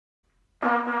Hey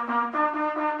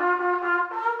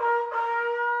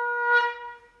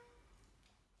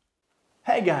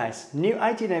guys, new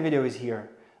IT video is here.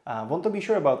 Want to be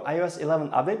sure about iOS 11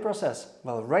 update process?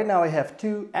 Well, right now I have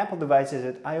two Apple devices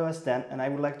with iOS 10 and I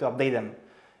would like to update them.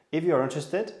 If you are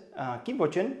interested, keep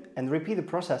watching and repeat the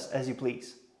process as you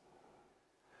please.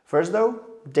 First though,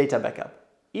 data backup.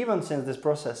 Even since this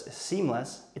process is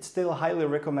seamless, it's still highly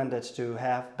recommended to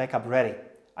have backup ready.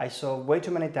 I saw way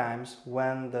too many times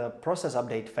when the process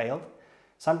update failed,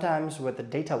 sometimes with the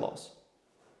data loss.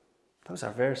 Those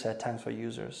are very sad times for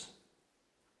users.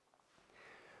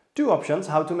 Two options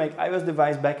how to make iOS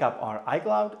device backup are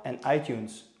iCloud and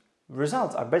iTunes.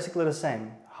 Results are basically the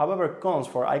same. However, cons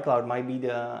for iCloud might be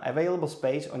the available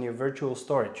space on your virtual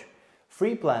storage.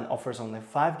 Free plan offers only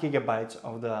 5 GB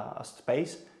of the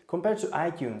space compared to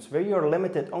iTunes, where you are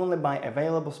limited only by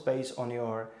available space on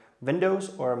your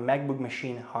Windows or MacBook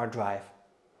machine hard drive.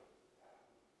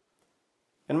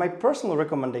 And my personal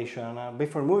recommendation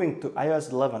before moving to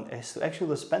iOS 11 is to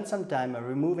actually spend some time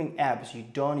removing apps you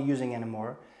don't using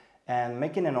anymore and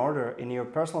making an order in your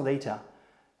personal data.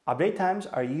 Update times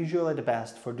are usually the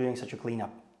best for doing such a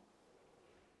cleanup.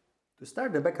 To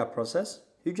start the backup process,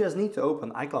 you just need to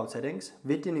open iCloud settings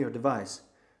within your device,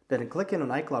 then click on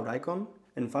iCloud icon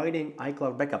and finding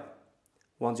iCloud Backup.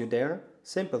 Once you're there,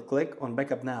 simply click on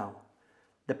Backup Now.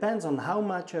 Depends on how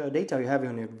much data you have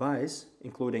on your device,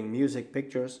 including music,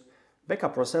 pictures,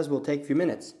 backup process will take a few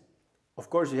minutes.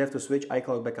 Of course, you have to switch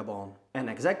iCloud Backup on, and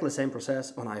exactly the same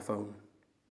process on iPhone.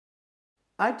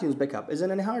 iTunes Backup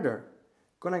isn't any harder.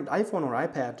 Connect iPhone or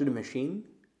iPad to the machine,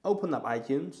 open up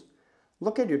iTunes,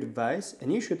 look at your device,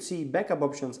 and you should see backup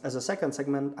options as a second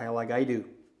segment like I do.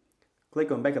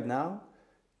 Click on Backup Now,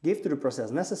 give to the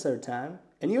process necessary time,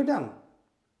 and you're done.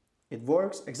 It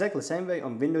works exactly the same way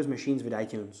on Windows machines with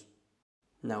iTunes.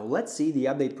 Now let's see the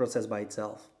update process by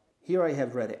itself. Here I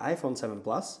have ready iPhone 7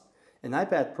 Plus and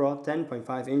iPad Pro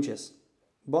 10.5 inches,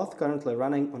 both currently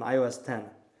running on iOS 10.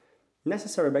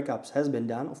 Necessary backups has been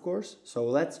done, of course, so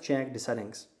let's check the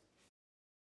settings.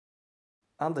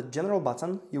 On the General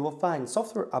button, you will find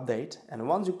Software Update, and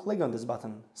once you click on this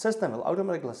button, system will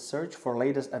automatically search for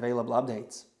latest available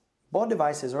updates. Both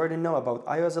devices already know about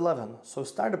iOS 11, so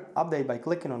start the update by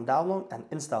clicking on Download and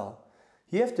Install.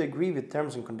 You have to agree with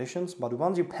terms and conditions, but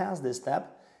once you pass this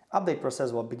step, update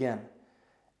process will begin.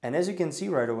 And as you can see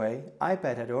right away,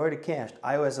 iPad had already cached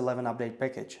iOS 11 update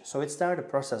package, so it started the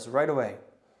process right away.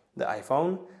 The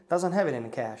iPhone doesn't have it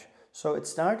in cache, so it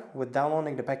starts with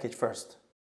downloading the package first.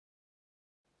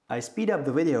 I speed up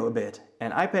the video a bit,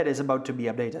 and iPad is about to be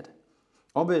updated.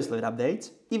 Obviously it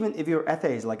updates, even if you're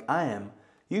atheist like I am,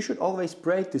 you should always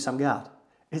pray to some God.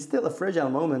 It's still a fragile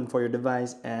moment for your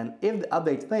device, and if the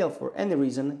update fails for any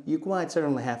reason, you quite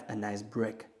certainly have a nice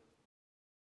brick.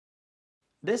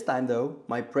 This time though,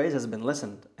 my praise has been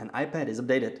listened and iPad is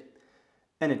updated.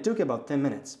 And it took about 10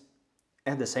 minutes.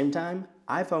 At the same time,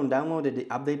 iPhone downloaded the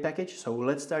update package, so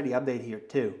let's start the update here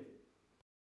too.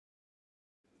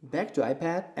 Back to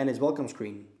iPad and its welcome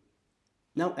screen.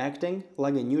 Now acting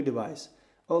like a new device,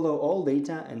 although all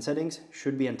data and settings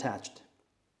should be untouched.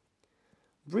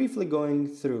 Briefly going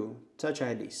through Touch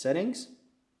ID settings,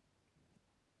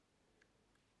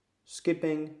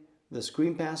 skipping the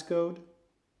screen passcode,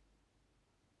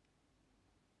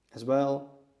 as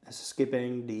well as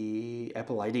skipping the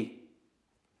Apple ID.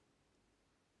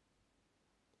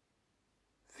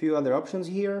 Few other options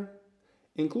here,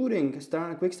 including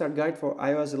quick start guide for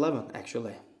iOS 11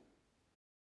 actually.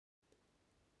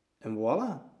 And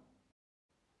voila!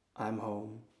 I'm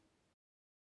home.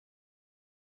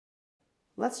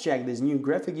 Let's check this new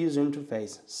graphic user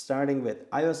interface, starting with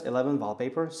iOS 11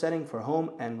 wallpaper setting for home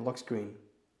and lock screen.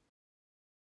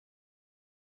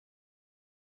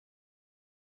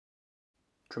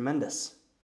 Tremendous!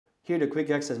 Here the quick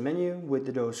access menu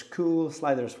with those cool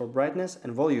sliders for brightness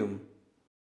and volume.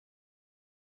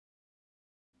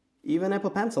 Even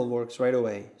Apple Pencil works right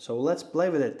away, so let's play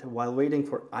with it while waiting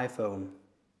for iPhone.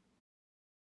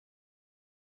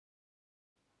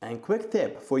 And quick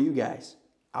tip for you guys.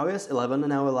 iOS 11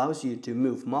 now allows you to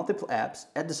move multiple apps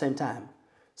at the same time.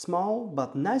 Small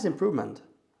but nice improvement.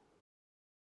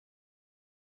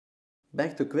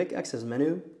 Back to quick access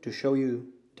menu to show you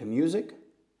the music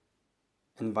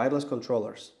and wireless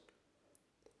controllers.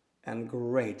 And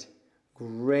great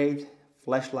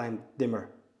flashlight dimmer.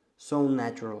 So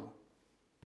natural.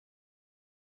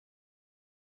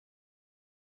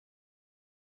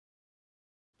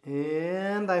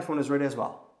 And iPhone is ready as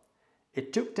well.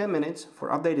 It took 10 minutes for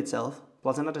update itself,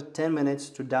 plus another 10 minutes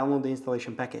to download the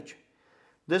installation package.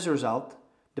 This result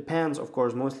depends, of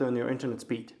course, mostly on your internet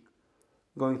speed.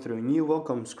 Going through a new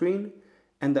welcome screen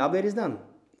And the update is done.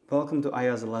 Welcome to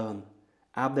iOS 11.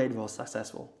 Update was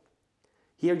successful.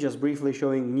 Here just briefly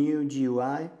showing new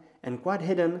GUI and quite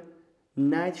hidden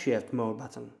night shift mode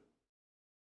button.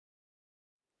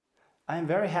 I am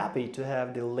very happy to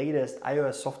have the latest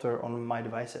iOS software on my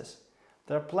devices.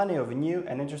 There are plenty of new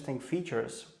and interesting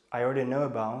features I already know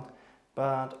about,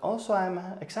 but also I'm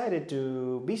excited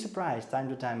to be surprised time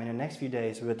to time in the next few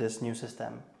days with this new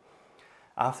system.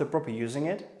 After proper using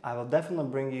it, I will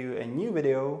definitely bring you a new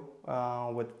video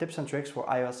with tips and tricks for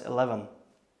iOS 11.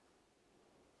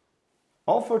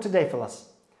 All for today, fellas.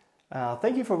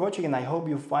 Thank you for watching and I hope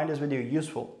you find this video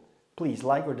useful. Please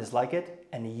like or dislike it,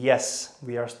 and yes,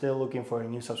 we are still looking for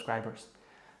new subscribers.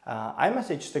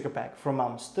 iMessage sticker pack from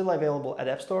Mom still available at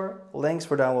App Store. Links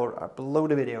for download are below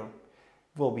the video.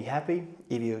 We'll be happy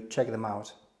if you check them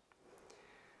out.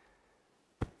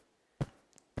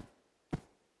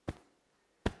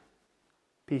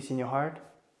 Peace in your heart,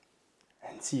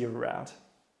 and see you around.